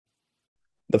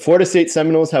The Florida State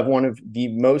Seminoles have one of the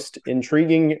most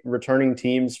intriguing returning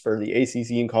teams for the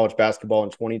ACC in college basketball in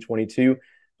 2022.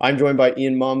 I'm joined by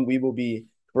Ian Mumm. We will be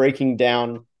breaking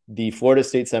down the Florida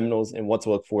State Seminoles and what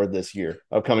to look for this year.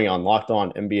 Upcoming on Locked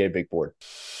On NBA Big Board.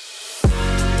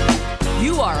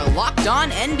 You are Locked On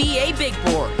NBA Big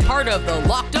Board, part of the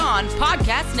Locked On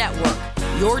Podcast Network,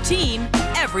 your team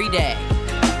every day.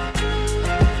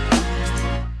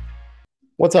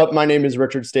 What's up? My name is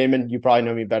Richard Stamen. You probably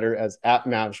know me better as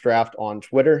 @MavsDraft on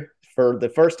Twitter. For the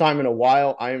first time in a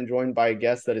while, I am joined by a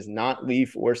guest that is not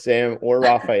Leaf or Sam or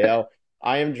Raphael.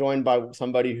 I am joined by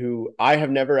somebody who I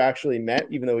have never actually met,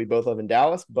 even though we both live in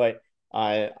Dallas, but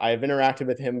I have interacted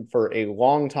with him for a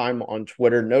long time on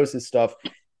Twitter, knows his stuff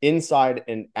inside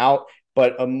and out.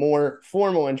 But a more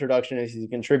formal introduction is he's a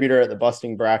contributor at the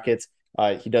Busting Brackets.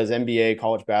 He does NBA,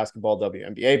 college basketball,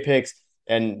 WNBA picks.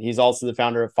 And he's also the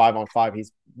founder of 5 on 5.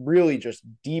 He's really just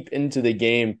deep into the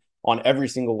game on every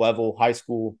single level, high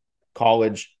school,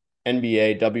 college,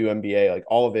 NBA, WNBA, like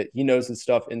all of it. He knows his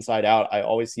stuff inside out. I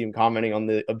always see him commenting on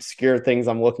the obscure things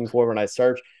I'm looking for when I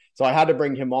search. So I had to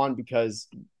bring him on because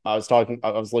I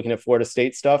was looking at Florida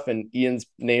State stuff and Ian's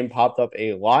name popped up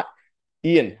a lot.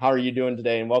 Ian, how are you doing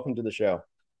today? And welcome to the show.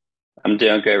 I'm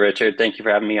doing great, Richard. Thank you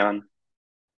for having me on.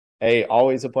 Hey,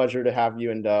 always a pleasure to have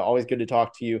you and always good to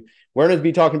talk to you. We're going to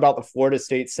be talking about the Florida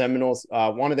State Seminoles. I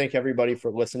want to thank everybody for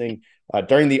listening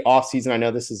during the offseason. I know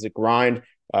this is a grind,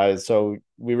 so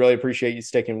we really appreciate you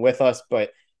sticking with us. But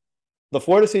the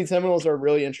Florida State Seminoles are a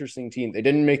really interesting team. They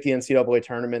didn't make the NCAA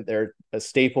tournament. They're a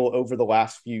staple over the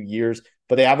last few years,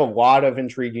 but they have a lot of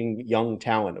intriguing young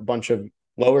talent, a bunch of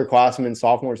lower classmen,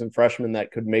 sophomores, and freshmen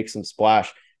that could make some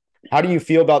splash. How do you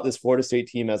feel about this Florida State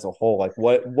team as a whole? Like,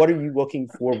 what are you looking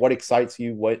for? What excites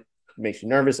you? What makes you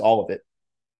nervous? All of it.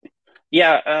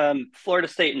 Yeah, Florida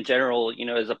State in general,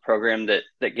 is a program that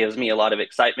gives me a lot of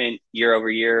excitement year over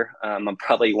year. I'm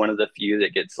probably one of the few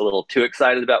that gets a little too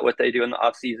excited about what they do in the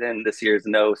offseason. This year is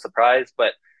no surprise,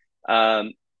 but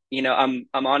I'm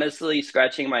honestly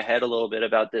scratching my head a little bit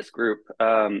about this group.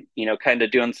 Kind of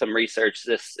doing some research.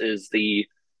 This is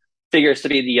figures to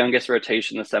be the youngest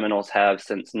rotation the Seminoles have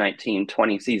since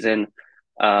 1920 season,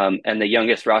 and the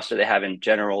youngest roster they have in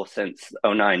general since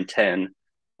 09-10.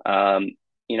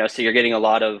 So you're getting a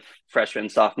lot of freshman,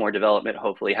 sophomore development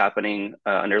hopefully happening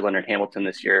under Leonard Hamilton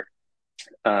this year.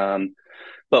 But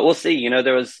we'll see.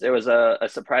 There was a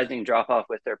surprising drop off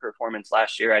with their performance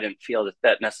last year. I didn't feel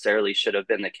that necessarily should have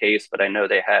been the case, but I know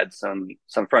they had some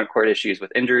front court issues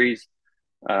with injuries.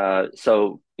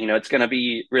 So it's going to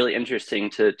be really interesting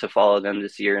to follow them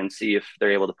this year and see if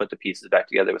they're able to put the pieces back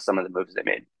together with some of the moves they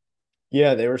made.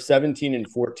 Yeah, they were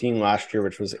 17-14 last year,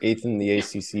 which was 8th in the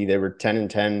ACC. They were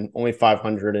 10-10, only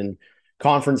 500 in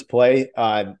conference play.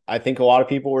 I think a lot of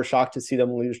people were shocked to see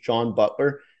them lose John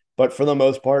Butler, but for the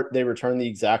most part, they returned the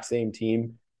exact same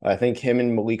team. I think him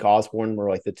and Malik Osborne were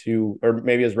like the two, or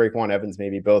maybe it was Raekwon Evans,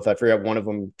 maybe both. I forget, one of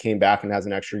them came back and has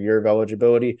an extra year of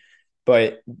eligibility,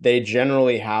 but they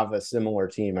generally have a similar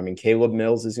team. I mean, Caleb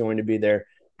Mills is going to be there.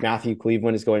 Matthew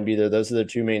Cleveland is going to be there. Those are the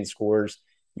two main scorers.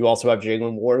 You also have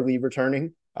Jalen Warley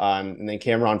returning, and then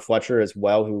Cameron Fletcher as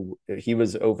well, who he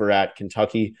was over at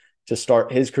Kentucky to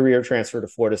start his career, transfer to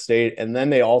Florida State. And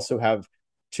then they also have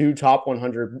two top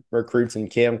 100 recruits in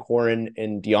Cam Corrin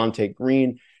and Deontay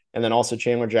Green, and then also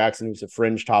Chandler Jackson, who's a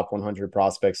fringe top 100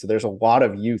 prospect. So there's a lot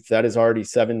of youth. That is already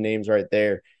 7 names right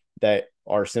there that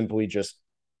are simply just,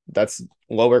 that's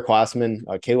lower classmen.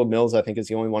 Caleb Mills, I think, is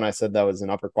the only one I said that was an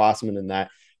upperclassman in that.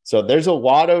 So there's a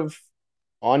lot of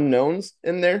unknowns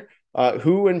in there.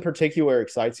 Who in particular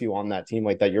excites you on that team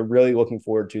like that you're really looking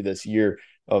forward to this year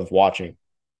of watching?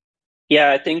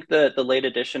 Yeah, I think the late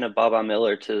addition of Baba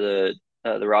Miller to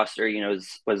the roster,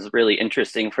 was really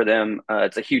interesting for them.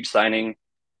 It's a huge signing,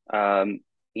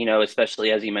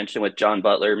 especially as you mentioned with John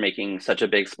Butler making such a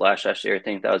big splash last year. I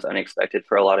think that was unexpected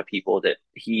for a lot of people that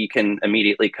he can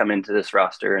immediately come into this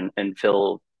roster and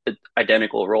fill an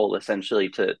identical role essentially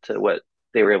to what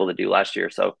they were able to do last year.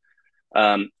 So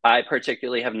I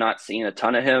particularly have not seen a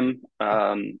ton of him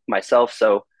myself.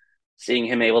 So seeing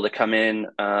him able to come in,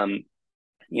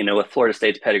 with Florida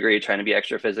State's pedigree, trying to be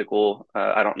extra physical,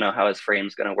 I don't know how his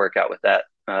frame's going to work out with that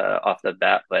off the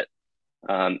bat, but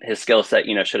his skill set,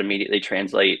 should immediately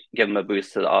translate, give him a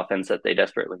boost to the offense that they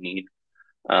desperately need.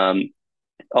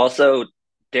 Also,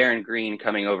 Darren Green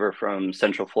coming over from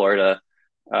Central Florida,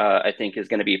 I think is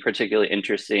going to be particularly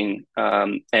interesting.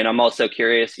 And I'm also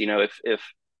curious, if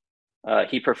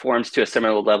he performs to a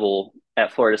similar level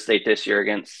at Florida State this year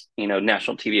against,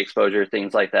 national TV exposure,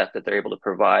 things like that they're able to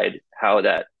provide, how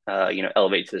that,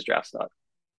 elevates his draft stock.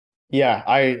 Yeah,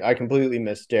 I completely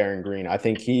missed Darren Green. I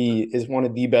think he is one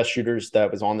of the best shooters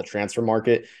that was on the transfer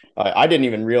market. I didn't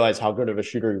even realize how good of a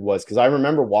shooter he was because I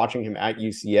remember watching him at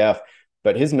UCF,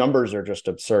 but his numbers are just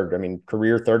absurd. I mean,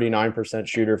 career 39%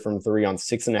 shooter from three on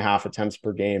 6.5 attempts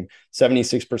per game,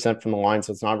 76% from the line.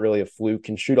 So it's not really a fluke.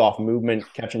 Can shoot off movement,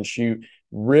 catch and shoot.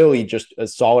 Really just a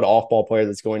solid off ball player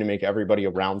that's going to make everybody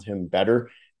around him better.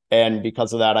 And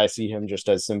because of that, I see him just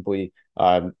as simply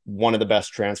one of the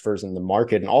best transfers in the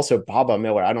market. And also Baba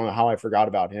Miller. I don't know how I forgot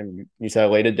about him. You said a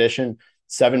late addition,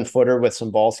 7-footer with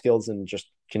some ball skills and just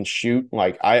can shoot.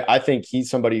 Like I think he's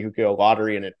somebody who could go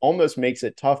lottery, and it almost makes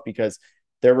it tough because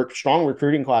there were strong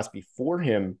recruiting class before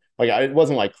him. Like it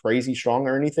wasn't like crazy strong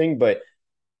or anything, but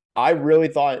I really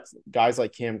thought guys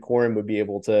like Cam Corrin would be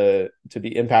able to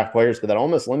be impact players, but that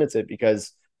almost limits it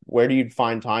because where do you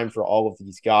find time for all of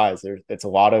these guys? It's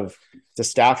a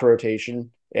staff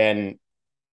rotation, and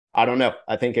I don't know.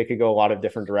 I think it could go a lot of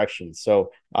different directions.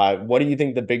 So, what do you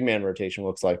think the big man rotation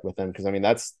looks like with them? Because I mean,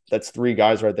 that's three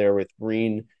guys right there with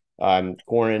Green,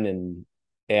 Corrin,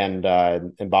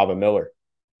 and Baba Miller.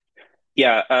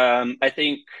 Yeah,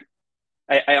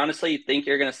 I honestly think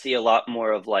you're going to see a lot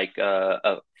more of like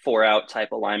a 4-out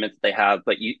type alignment that they have,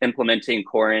 but you implementing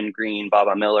Corrin, Green,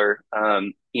 Baba Miller.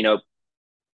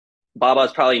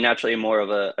 Baba's probably naturally more of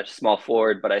a small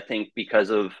forward, but I think because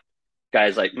of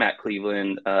guys like Matt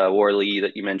Cleveland, Worley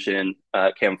that you mentioned,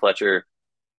 Cam Fletcher,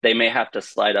 they may have to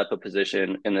slide up a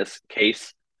position in this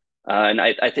case. And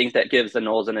I think that gives the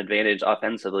Noles an advantage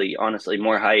offensively, honestly,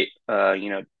 more height,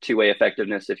 two-way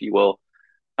effectiveness, if you will.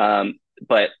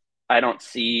 But I don't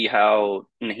see how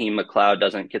Naheem McLeod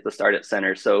doesn't get the start at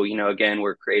center. So, again,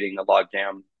 we're creating a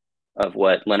logjam of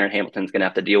what Leonard Hamilton's going to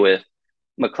have to deal with.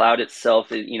 McLeod itself,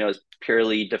 is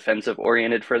purely defensive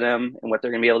oriented for them and what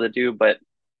they're going to be able to do. But,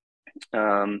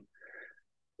 I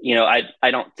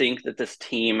don't think that this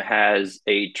team has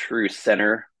a true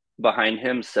center behind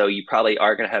him. So you probably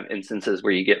are going to have instances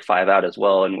where you get 5 out as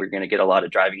well. And we're going to get a lot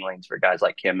of driving lanes for guys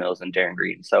like Cam Mills and Darren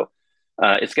Green. So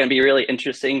it's going to be really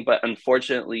interesting. But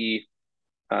unfortunately,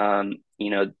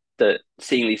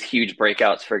 seeing these huge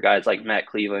breakouts for guys like Matt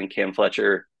Cleveland, Cam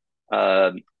Fletcher,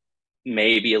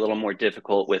 may be a little more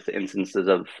difficult with instances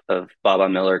of Baba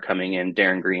Miller coming in,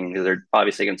 Darren Green, because they're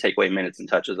obviously going to take away minutes and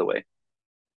touches away.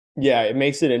 Yeah, it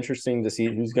makes it interesting to see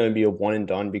who's going to be a one and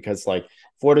done because like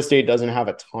Florida State doesn't have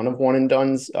a ton of one and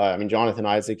dones. I mean, Jonathan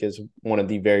Isaac is one of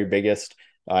the very biggest.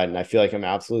 And I feel like I'm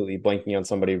absolutely blanking on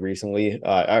somebody recently.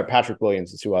 Patrick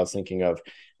Williams is who I was thinking of.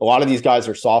 A lot of these guys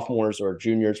are sophomores or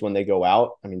juniors when they go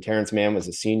out. I mean, Terrence Mann was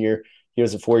a senior. He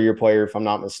was a 4-year player, if I'm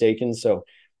not mistaken. So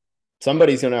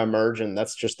somebody's going to emerge, and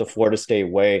that's just the Florida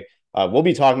State way. We'll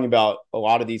be talking about a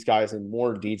lot of these guys in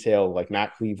more detail, like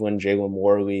Matt Cleveland, Jalen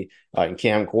Worley, and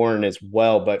Cam Corrin as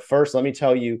well. But first, let me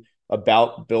tell you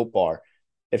about Built Bar.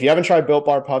 If you haven't tried Built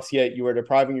Bar Puffs yet, you are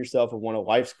depriving yourself of one of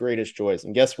life's greatest joys.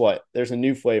 And guess what? There's a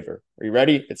new flavor. Are you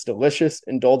ready? It's delicious,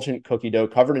 indulgent cookie dough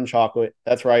covered in chocolate.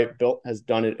 That's right. Built has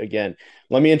done it again.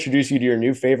 Let me introduce you to your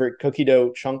new favorite cookie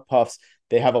dough chunk puffs.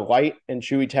 They have a light and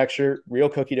chewy texture, real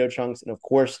cookie dough chunks, and of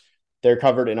course, they're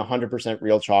covered in 100%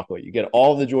 real chocolate. You get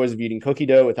all the joys of eating cookie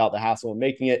dough without the hassle of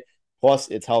making it. Plus,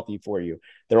 it's healthy for you.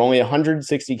 They're only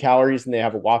 160 calories, and they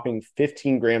have a whopping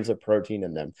 15 grams of protein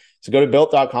in them. So go to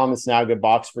Built.com and snag a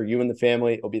box for you and the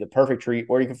family. It'll be the perfect treat,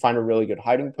 or you can find a really good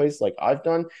hiding place like I've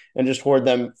done and just hoard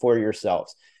them for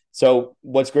yourselves. So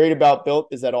what's great about Built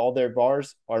is that all their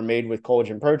bars are made with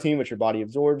collagen protein, which your body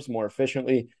absorbs more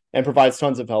efficiently and provides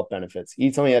tons of health benefits.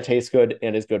 Eat something that tastes good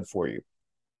and is good for you.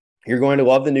 You're going to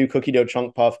love the new cookie dough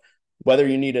chunk puff. Whether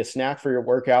you need a snack for your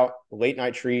workout, a late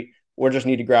night treat, or just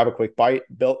need to grab a quick bite,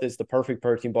 Built is the perfect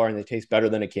protein bar, and they taste better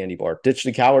than a candy bar. Ditch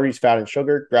the calories, fat, and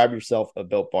sugar. Grab yourself a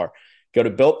Built bar. Go to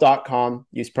Built.com,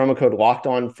 use promo code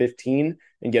LOCKEDON15,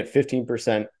 and get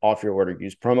 15% off your order.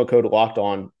 Use promo code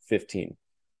LOCKEDON15.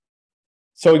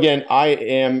 So again, I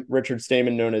am Richard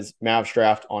Stamen, known as Mavs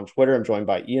Draft on Twitter. I'm joined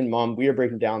by Ian Mumm. We are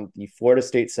breaking down the Florida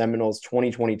State Seminoles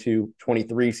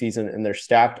 2022-23 season and their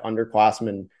stacked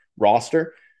underclassmen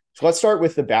roster. So let's start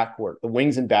with the backcourt, the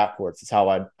wings and backcourts is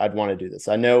how I'd want to do this.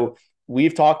 I know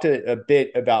we've talked a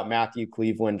bit about Matthew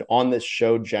Cleveland on this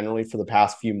show generally for the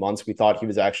past few months. We thought he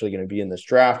was actually going to be in this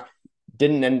draft.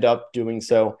 Didn't end up doing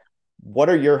so. What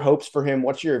are your hopes for him?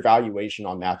 What's your evaluation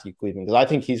on Matthew Cleveland? Because I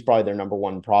think he's probably their number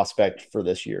one prospect for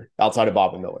this year outside of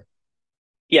Baba Miller.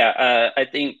 Yeah, I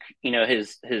think,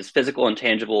 his physical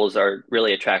intangibles are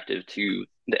really attractive to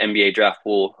the NBA draft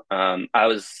pool. I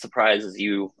was surprised as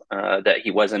you that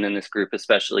he wasn't in this group,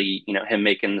 especially, him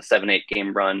making the 7-8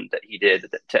 game run that he did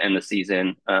to end the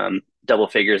season, double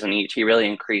figures in each. He really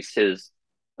increased his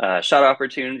shot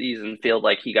opportunities and feel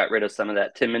like he got rid of some of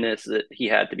that timidness that he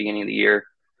had at the beginning of the year.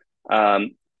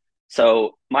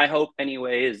 So my hope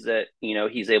anyway is that,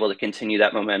 he's able to continue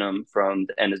that momentum from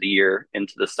the end of the year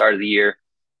into the start of the year.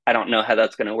 I don't know how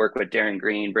that's going to work with Darren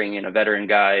Green, bringing in a veteran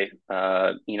guy.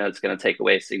 It's going to take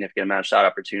away a significant amount of shot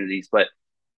opportunities. But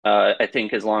I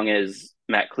think as long as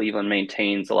Matt Cleveland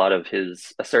maintains a lot of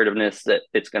his assertiveness, that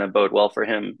it's going to bode well for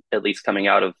him, at least coming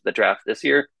out of the draft this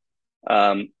year.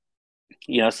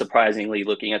 Surprisingly,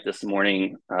 looking at this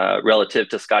morning relative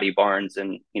to Scotty Barnes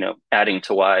and, adding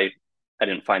to why I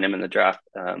didn't find him in the draft,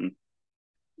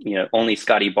 only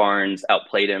Scotty Barnes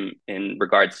outplayed him in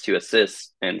regards to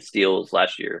assists and steals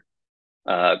last year,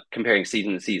 comparing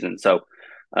season to season. So,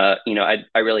 I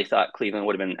really thought Cleveland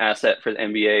would have been an asset for the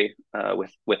NBA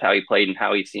with how he played and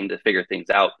how he seemed to figure things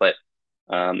out. But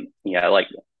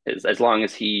as long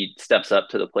as he steps up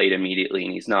to the plate immediately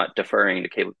and he's not deferring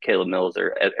to Caleb Mills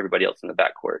or everybody else in the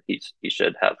backcourt, he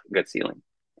should have a good ceiling.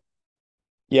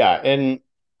 Yeah, and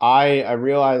I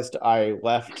realized I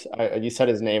left. You said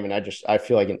his name, and I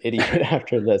feel like an idiot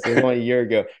after this. It was only a year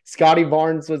ago. Scotty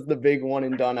Barnes was the big one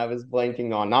and done. I was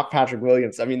blanking on, not Patrick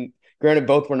Williams. I mean, granted,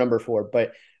 both were number 4,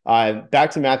 but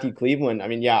back to Matthew Cleveland. I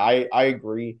mean, yeah, I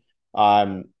agree.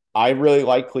 I really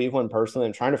like Cleveland personally.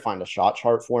 I'm trying to find a shot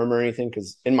chart for him or anything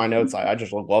because in my notes, I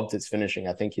just loved his finishing.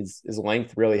 I think his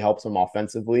length really helps him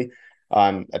offensively.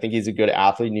 I think he's a good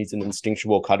athlete, needs an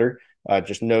instinctual cutter,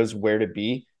 just knows where to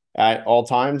be at all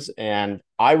times. And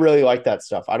I really like that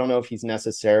stuff. I don't know if he's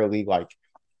necessarily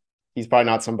he's probably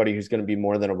not somebody who's going to be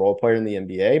more than a role player in the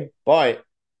NBA, but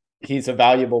he's a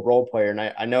valuable role player. And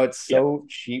I know it's so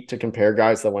cheap to compare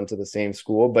guys that went to the same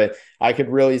school, but I could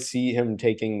really see him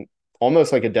taking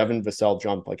almost like a Devin Vassell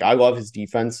jump. I love his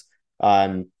defense.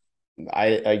 I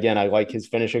like his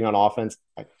finishing on offense.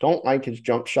 I don't like his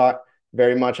jump shot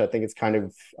very much. I think it's kind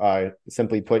of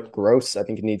simply put gross. I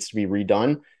think it needs to be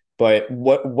redone. But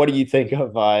what do you think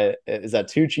of is that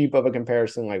too cheap of a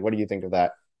comparison? What do you think of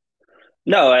that?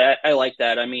 No, I like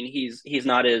that. I mean, he's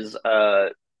not as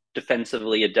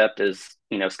defensively adept as,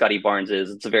 Scotty Barnes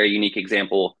is. It's a very unique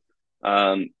example.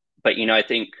 But, I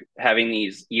think having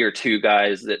these year 2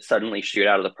 guys that suddenly shoot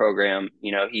out of the program,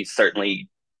 he's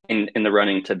certainly in the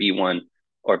running to be one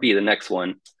or be the next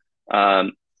one.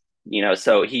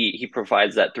 So he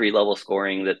provides that 3-level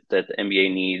scoring that the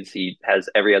NBA needs. He has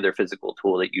every other physical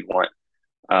tool that you'd want.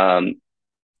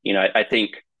 I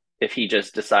think if he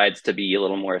just decides to be a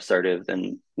little more assertive,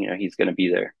 then, he's going to be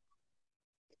there.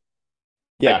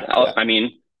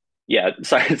 Yeah.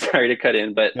 Sorry to cut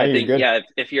in, but no, I think,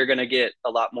 if you're going to get a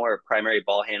lot more primary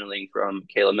ball handling from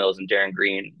Caleb Mills and Darren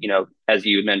Green, as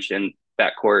you mentioned,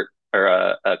 backcourt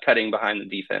or cutting behind the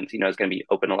defense, is going to be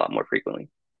open a lot more frequently.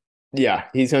 Yeah,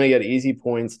 he's going to get easy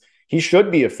points. He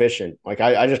should be efficient.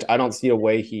 I don't see a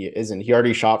way he isn't. He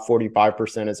already shot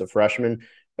 45% as a freshman,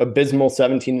 abysmal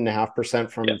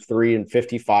 17.5% from 3 and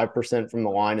 55% from the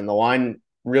line. And the line,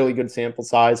 really good sample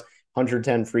size,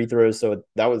 110 free throws. So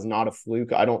that was not a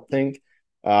fluke, I don't think.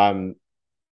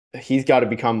 He's got to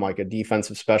become a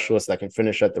defensive specialist that can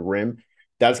finish at the rim.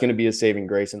 That's going to be a saving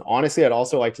grace. And honestly, I'd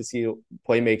also like to see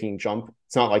playmaking jump.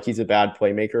 It's not like he's a bad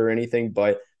playmaker or anything,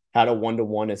 but had a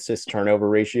 1-to-1 assist turnover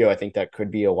ratio. I think that could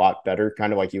be a lot better,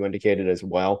 kind of like you indicated as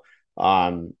well.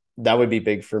 That would be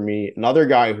big for me. Another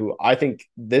guy who I think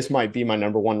this might be my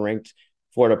number 1 ranked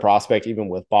Florida prospect, even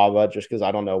with Baba, just because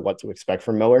I don't know what to expect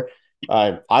from Miller.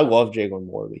 I love Jalen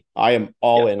Morley. I am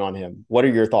all in on him. What are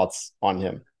your thoughts on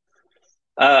him?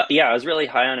 I was really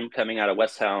high on him coming out of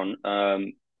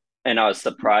Westtown. And I was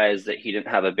surprised that he didn't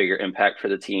have a bigger impact for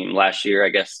the team last year. I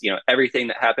guess, everything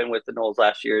that happened with the Noles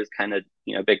last year is kind of,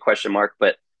 big question mark.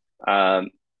 But,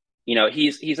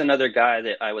 he's another guy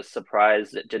that I was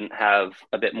surprised that didn't have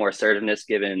a bit more assertiveness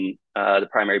given the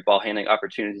primary ball handling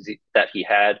opportunities that he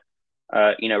had.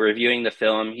 Reviewing the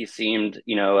film, he seemed,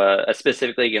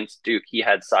 specifically against Duke, he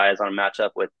had size on a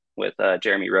matchup with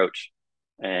Jeremy Roach.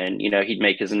 And, he'd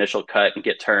make his initial cut and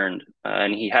get turned.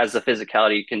 And he has the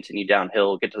physicality to continue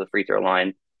downhill, get to the free throw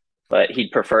line, but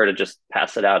he'd prefer to just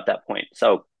pass it out at that point.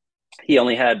 So he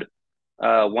only had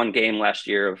 1 game last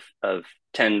year of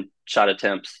 10 shot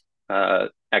attempts,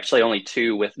 actually only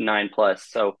 2 with 9+.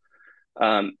 So,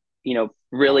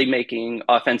 really making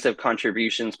offensive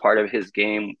contributions part of his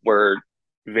game were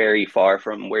very far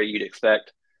from where you'd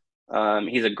expect.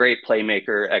 He's a great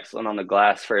playmaker, excellent on the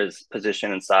glass for his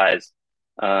position and size.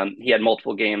 He had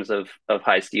multiple games of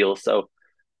high steals, so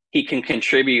he can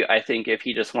contribute, I think, if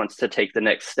he just wants to take the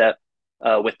next step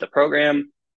with the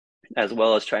program, as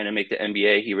well as trying to make the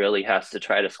NBA. He really has to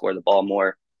try to score the ball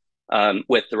more.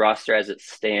 With the roster as it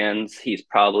stands, he's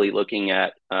probably looking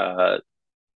at,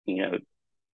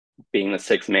 being the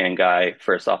 6-man guy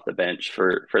first off the bench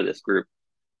for this group.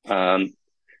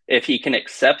 If he can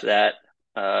accept that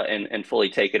and fully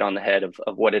take it on the head of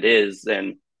what it is,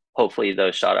 then hopefully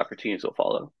those shot opportunities will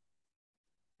follow.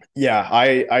 Yeah,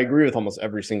 I agree with almost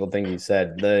every single thing you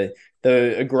said. The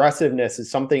aggressiveness is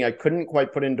something I couldn't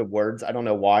quite put into words. I don't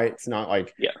know why. It's not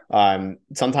like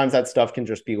sometimes that stuff can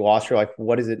just be lost. You're like,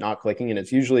 what is it not clicking? And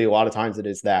it's usually a lot of times it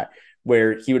is that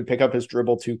where he would pick up his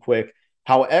dribble too quick.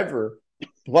 However,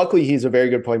 luckily he's a very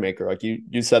good playmaker. Like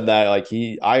you said that, like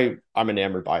I'm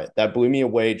enamored by it. That blew me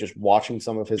away just watching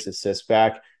some of his assists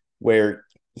back where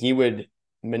he would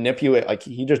manipulate, like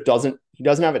he doesn't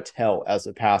have a tell as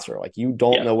a passer. Like you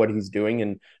don't know what he's doing.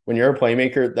 And when you're a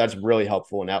playmaker, that's really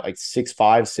helpful. And at like 6'5",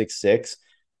 6'6",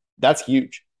 that's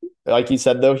huge. Like you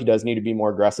said, though, he does need to be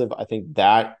more aggressive. I think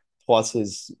that plus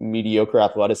his mediocre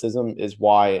athleticism is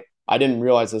why I didn't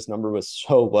realize this number was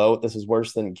so low. This is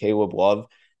worse than Caleb Love,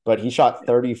 but he shot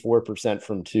 34%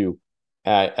 from two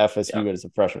at FSU as a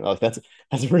freshman. Like that's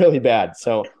really bad.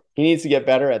 So he needs to get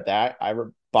better at that. I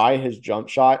buy his jump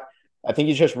shot. I think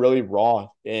he's just really raw.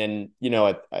 And,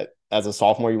 as a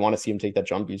sophomore, you want to see him take that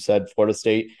jump. You said Florida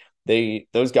State,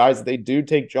 those guys, they do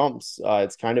take jumps.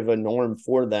 It's kind of a norm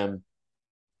for them.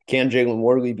 Can Jalen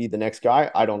Worley be the next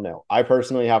guy? I don't know. I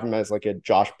personally have him as like a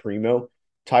Josh Primo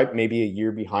type, maybe a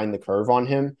year behind the curve on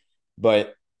him.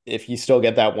 But if you still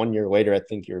get that 1 year later, I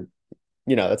think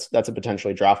that's a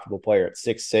potentially draftable player at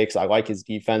 6'6". I like his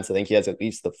defense. I think he has at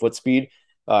least the foot speed.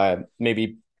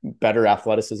 Maybe better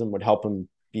athleticism would help him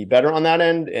be better on that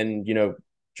end. And,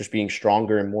 just being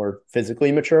stronger and more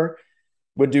physically mature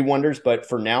would do wonders. But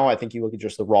for now, I think you look at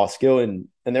just the raw skill and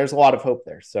there's a lot of hope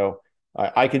there. So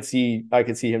I could see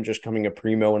him just coming a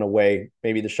primo in a way.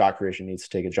 Maybe the shot creation needs to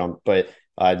take a jump. But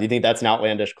do you think that's an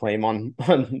outlandish claim on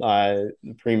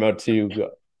Primo to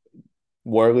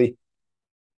Worley?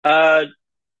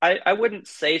 I wouldn't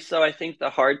say so. I think the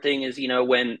hard thing is,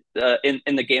 when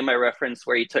in the game I referenced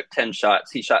where he took 10 shots,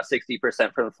 he shot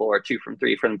 60% from the floor, 2 from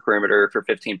 3 from the perimeter for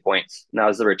 15 points. And that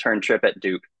was the return trip at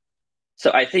Duke.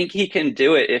 So I think he can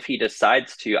do it if he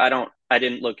decides to. I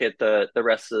didn't look at the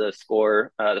rest of the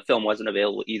score. The film wasn't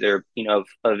available either, of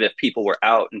if people were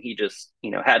out and he just,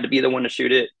 had to be the one to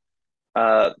shoot it.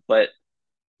 But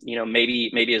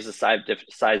maybe as a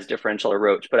size differential or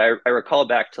Roach. But I recall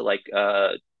back to like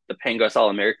the Pangos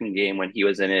All-American game when he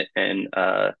was in it, and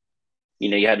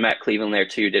you had Matt Cleveland there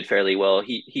too, did fairly well.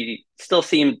 He still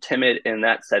seemed timid in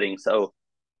that setting, so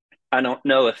I don't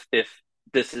know if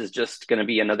this is just going to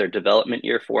be another development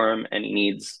year for him and he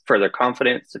needs further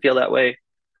confidence to feel that way,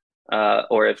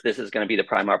 or if this is going to be the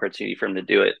prime opportunity for him to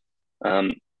do it.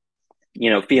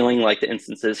 Feeling like the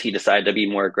instances he decided to be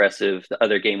more aggressive. The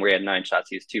other game where he had 9 shots,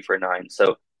 he was 2 for 9.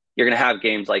 So you're going to have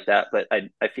games like that. But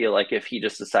I feel like if he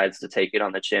just decides to take it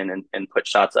on the chin and put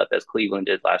shots up as Cleveland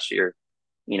did last year,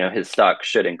 his stock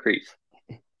should increase.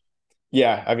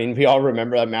 Yeah, I mean, we all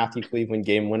remember that Matthew Cleveland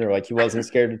game winner. Like, he wasn't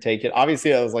scared to take it.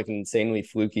 Obviously, that was like an insanely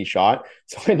fluky shot.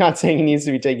 So I'm not saying he needs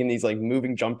to be taking these like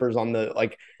moving jumpers on the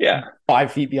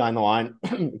 5 feet behind the line.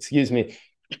 Excuse me.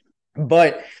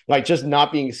 But like just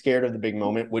not being scared of the big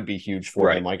moment would be huge for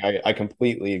him. Like I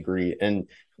completely agree. And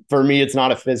for me, it's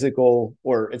not a physical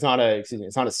it's not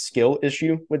a skill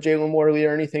issue with Jalen Worley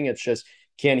or anything. It's just,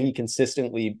 can he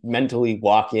consistently mentally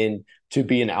lock in to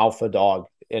be an alpha dog?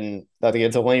 And I think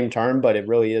it's a lame term, but it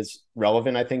really is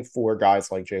relevant, I think, for guys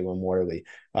like Jalen Worley.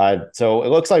 So it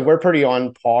looks like we're pretty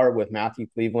on par with Matthew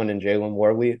Cleveland and Jalen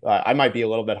Worley. I might be a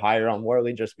little bit higher on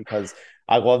Worley just because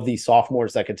I love these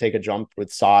sophomores that could take a jump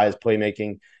with size,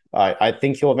 playmaking. I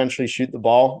think he'll eventually shoot the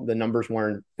ball. The numbers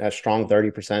weren't as strong,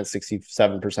 30%,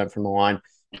 67% from the line.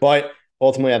 But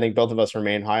ultimately, I think both of us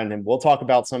remain high on him. We'll talk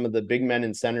about some of the big men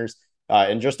and centers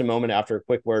in just a moment after a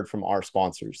quick word from our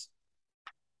sponsors.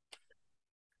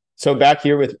 So back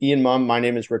here with Ian Mumm, my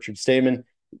name is Richard Stamen.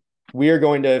 We are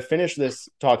going to finish this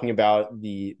talking about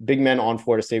the big men on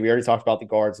Florida State. We already talked about the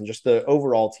guards and just the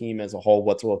overall team as a whole,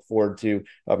 what to look forward to.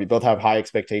 We both have high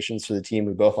expectations for the team.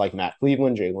 We both like Matt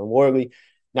Cleveland, Jalen Worley.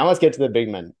 Now let's get to the big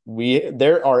men.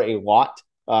 There are a lot.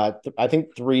 I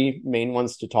think 3 main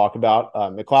ones to talk about.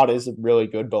 McLeod is really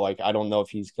good, but I don't know if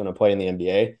he's going to play in the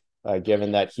NBA,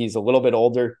 given that he's a little bit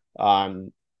older. 7'4",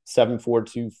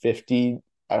 250.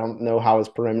 I don't know how his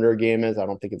perimeter game is. I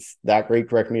don't think it's that great.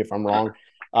 Correct me if I'm wrong.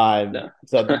 No.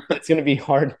 So it's going to be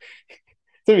hard.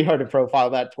 It's going to be hard to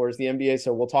profile that towards the NBA.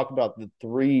 So we'll talk about the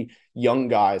 3 young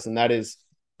guys, and that is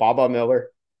Baba Miller,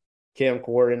 Cam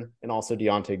Corden, and also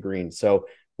Deontay Green. So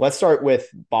let's start with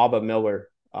Baba Miller.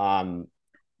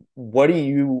 What do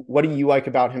you like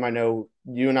about him? I know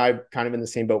you and I kind of in the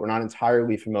same boat. We're not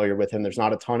entirely familiar with him. There's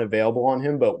not a ton available on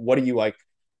him, but what do you like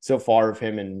so far of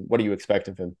him, and what do you expect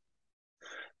of him?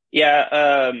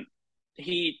 Yeah,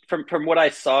 he from what I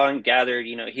saw and gathered,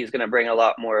 he's going to bring a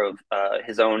lot more of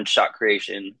his own shot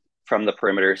creation from the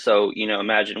perimeter. So,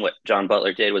 imagine what John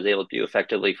Butler did, was able to do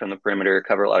effectively from the perimeter,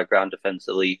 cover a lot of ground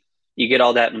defensively. You get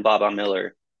all that in Baba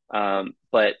Miller.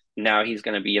 But now he's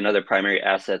going to be another primary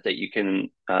asset that you can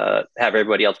have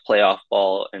everybody else play off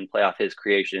ball and play off his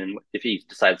creation if he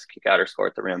decides to kick out or score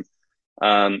at the rim.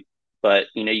 But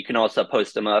you can also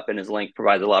post him up, and his length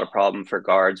provides a lot of problem for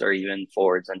guards or even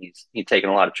forwards, and he's taken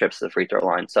a lot of trips to the free throw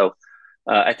line. So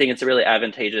I think it's a really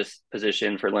advantageous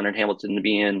position for Leonard Hamilton to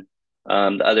be in.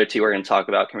 The other two we're going to talk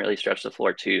about can really stretch the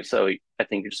floor too. So I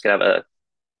think you're just going to have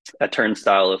a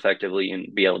turnstile effectively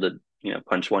and be able to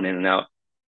punch one in and out.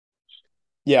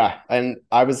 Yeah, and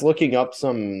I was looking up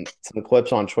some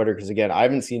clips on Twitter because, again, I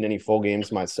haven't seen any full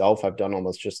games myself. I've done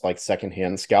almost just like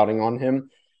secondhand scouting on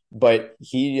him, but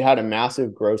he had a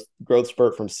massive growth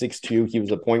spurt from 6'2". He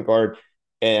was a point guard,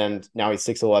 and now he's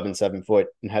 6'11", 7 foot,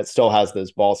 and still has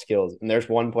those ball skills. And there's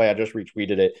one play, I just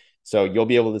retweeted it, so you'll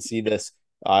be able to see this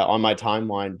on my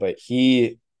timeline. But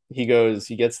he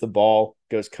gets the ball,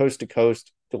 goes coast to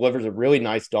coast, delivers a really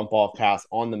nice dump off pass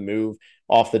on the move,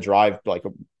 off the drive, like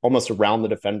almost around the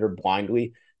defender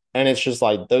blindly. And it's just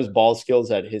like those ball skills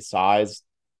at his size,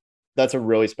 that's a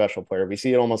really special player. We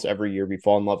see it almost every year. We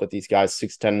fall in love with these guys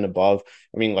 6'10" and above.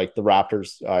 I mean, like the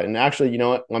Raptors. And actually, you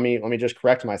know what? Let me just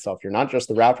correct myself. You're not just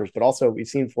the Raptors, but also we've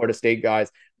seen Florida State guys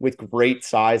with great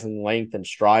size and length and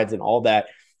strides and all that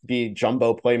be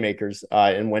jumbo playmakers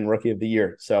and win Rookie of the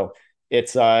Year. So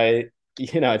it's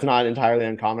it's not entirely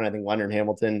uncommon. I think Leonard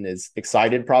Hamilton is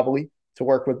excited probably to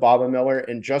work with Baba Miller.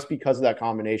 And just because of that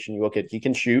combination, you look at, he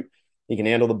can shoot, he can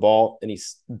handle the ball, and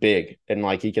he's big. And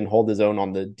like he can hold his own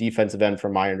on the defensive end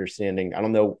from my understanding. I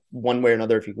don't know one way or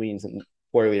another if he leans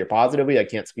poorly or positively. I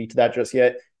can't speak to that just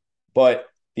yet. But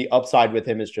the upside with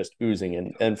him is just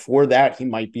oozing. And for that, he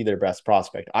might be their best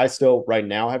prospect. I still right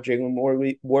now have Jalen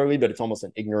Worley, but it's almost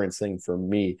an ignorance thing for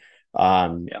me.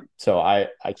 So I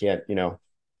can't,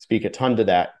 speak a ton to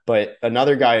that. But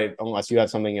another guy, unless you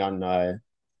have something on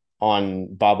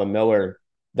Baba Miller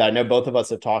that I know both of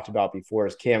us have talked about before,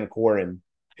 is Cam Corrin,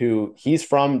 who he's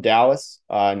from Dallas.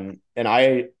 And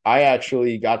I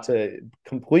actually got to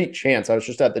complete chance. I was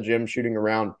just at the gym shooting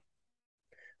around.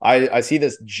 I see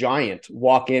this giant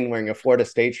walk in wearing a Florida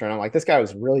State shirt. I'm like, this guy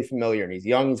was really familiar, and he's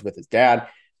young. He's with his dad,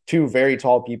 two very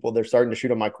tall people. They're starting to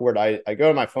shoot on my court. I go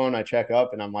to my phone, I check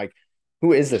up, and I'm like,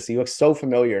 who is this? He looks so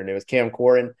familiar. And it was Cam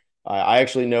Corrin. I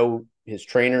actually know his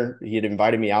trainer. He had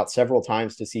invited me out several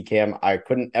times to see Cam. I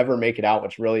couldn't ever make it out,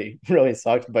 which really, really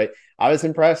sucked. But I was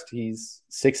impressed. He's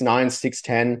 6'9",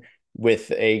 6'10",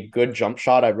 with a good jump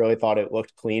shot. I really thought it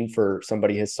looked clean for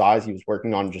somebody his size. He was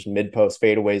working on just mid-post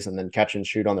fadeaways and then catch and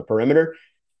shoot on the perimeter.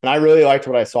 And I really liked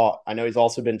what I saw. I know he's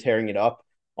also been tearing it up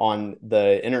on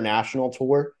the international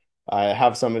tour. I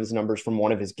have some of his numbers from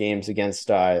one of his games against,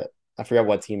 I forget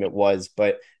what team it was,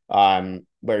 but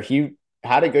where he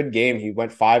had a good game. He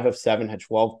went 5 of 7, had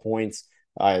 12 points,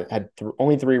 had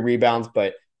only 3 rebounds,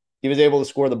 but he was able to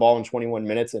score the ball in 21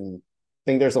 minutes. And I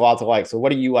think there's a lot to like. So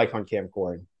what do you like on Cam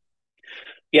Corrin?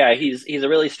 Yeah, he's a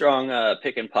really strong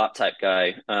pick and pop type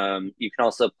guy. You can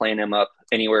also plane him up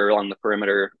anywhere along the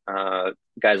perimeter.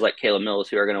 Guys like Caleb Mills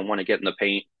who are going to want to get in the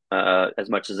paint as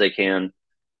much as they can.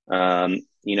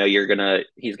 He's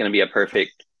gonna be a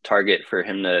perfect target for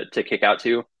him to kick out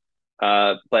to.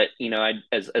 But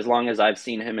as long as I've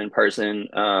seen him in person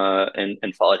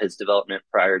and followed his development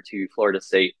prior to Florida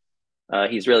State,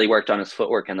 he's really worked on his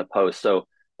footwork in the post. So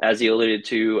as you alluded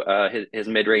to, his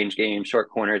mid-range game,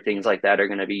 short corner, things like that are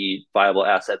going to be viable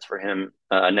assets for him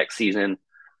next season.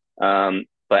 But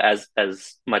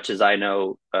as much as I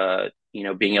know,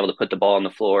 being able to put the ball on the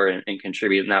floor and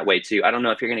contribute in that way too. I don't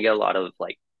know if you're going to get a lot of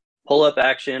like pull-up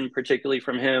action, particularly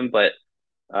from him, but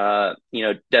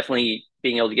definitely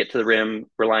being able to get to the rim,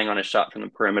 relying on a shot from the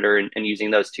perimeter, and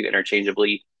using those two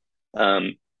interchangeably, is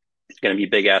going to be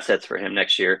big assets for him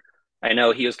next year. I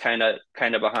know he was kind of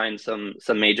behind some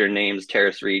major names,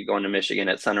 Terrace Reed going to Michigan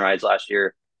at Sunrise last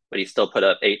year, but he still put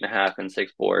up 8.5 and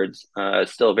 6 boards.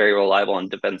 Still very reliable on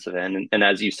defensive end, and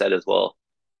as you said as well,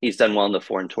 he's done well in the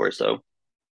foreign tour. So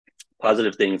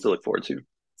positive things to look forward to.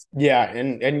 Yeah,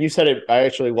 and you said it. I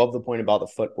actually love the point about the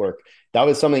footwork. That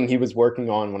was something he was working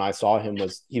on when I saw him.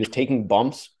 Was he was taking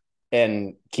bumps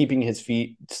and keeping his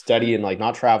feet steady and like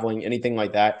not traveling, anything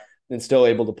like that, and still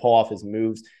able to pull off his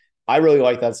moves. I really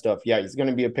like that stuff. Yeah, he's going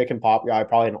to be a pick and pop guy,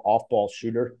 probably an off-ball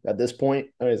shooter at this point,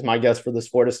 is my guess for this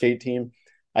Florida State team.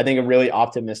 I think a really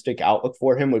optimistic outlook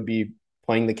for him would be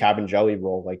playing the Cabin Jelly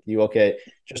role. Like you look at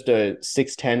just a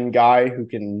 6'10" guy who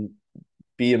can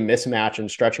be a mismatch and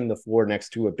stretching the floor next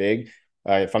to a big.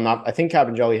 If I'm not, I think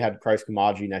Kabengele had Christ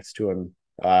Kamaji next to him.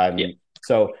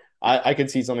 So I could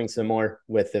see something similar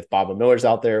with if Baba Miller's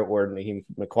out there or Naheem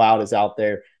McLeod is out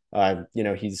there.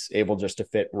 He's able just to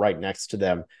fit right next to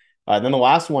them. Then the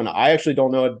last one, I actually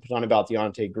don't know a ton about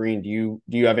Deontay Green. Do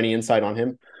you have any insight on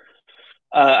him?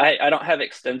 I don't have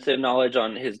extensive knowledge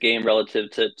on his game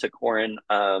relative to Koren,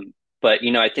 but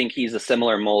I think he's a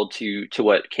similar mold to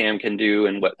what Cam can do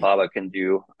and what Baba can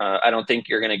do. I don't think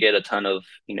you're going to get a ton of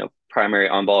primary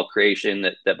on ball creation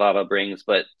that Baba brings,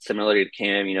 but similarly to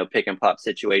Cam, pick and pop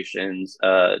situations,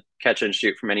 catch and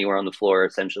shoot from anywhere on the floor.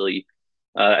 Essentially,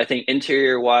 I think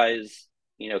interior wise,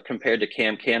 compared to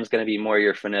Cam's going to be more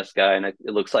your finesse guy, and it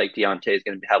looks like Deontay is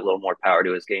going to have a little more power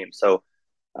to his game. So.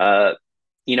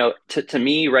 To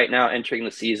me right now entering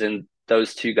the season,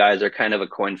 those two guys are kind of a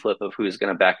coin flip of who's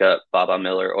going to back up Baba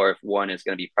Miller or if one is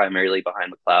going to be primarily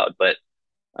behind McLeod. But,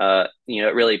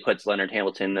 it really puts Leonard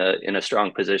Hamilton in a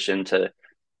strong position to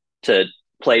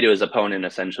play to his opponent,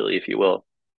 essentially, if you will.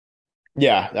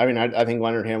 Yeah, I mean, I think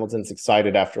Leonard Hamilton's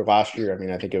excited after last year. I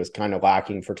mean, I think it was kind of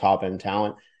lacking for top-end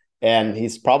talent, and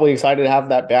he's probably excited to have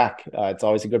that back. It's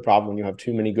always a good problem when you have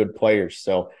too many good players.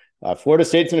 So, Florida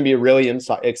State's going to be a really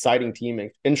exciting team.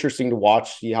 Interesting to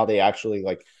watch, see how they actually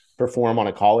perform on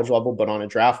a college level, but on a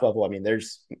draft level, I mean,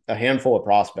 there's a handful of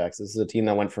prospects. This is a team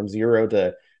that went from 0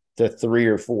 to 3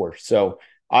 or 4. So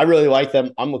I really like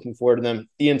them. I'm looking forward to them.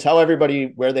 Ian, tell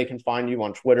everybody where they can find you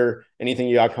on Twitter, anything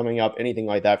you got coming up, anything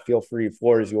like that. Feel free.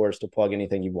 Floor is yours to plug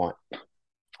anything you want.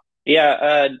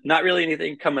 Yeah, not really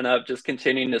anything coming up, just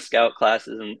continuing to scout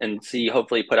classes and see,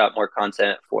 hopefully put out more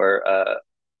content for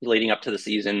leading up to the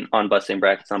season on Busting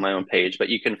Brackets on my own page. But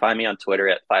you can find me on Twitter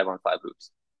at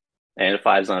 5on5hoops, and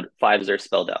fives are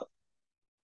spelled out.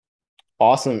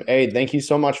 Awesome. Hey, thank you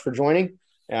so much for joining,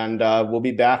 and we'll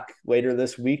be back later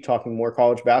this week talking more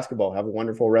college basketball. Have a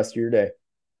wonderful rest of your day.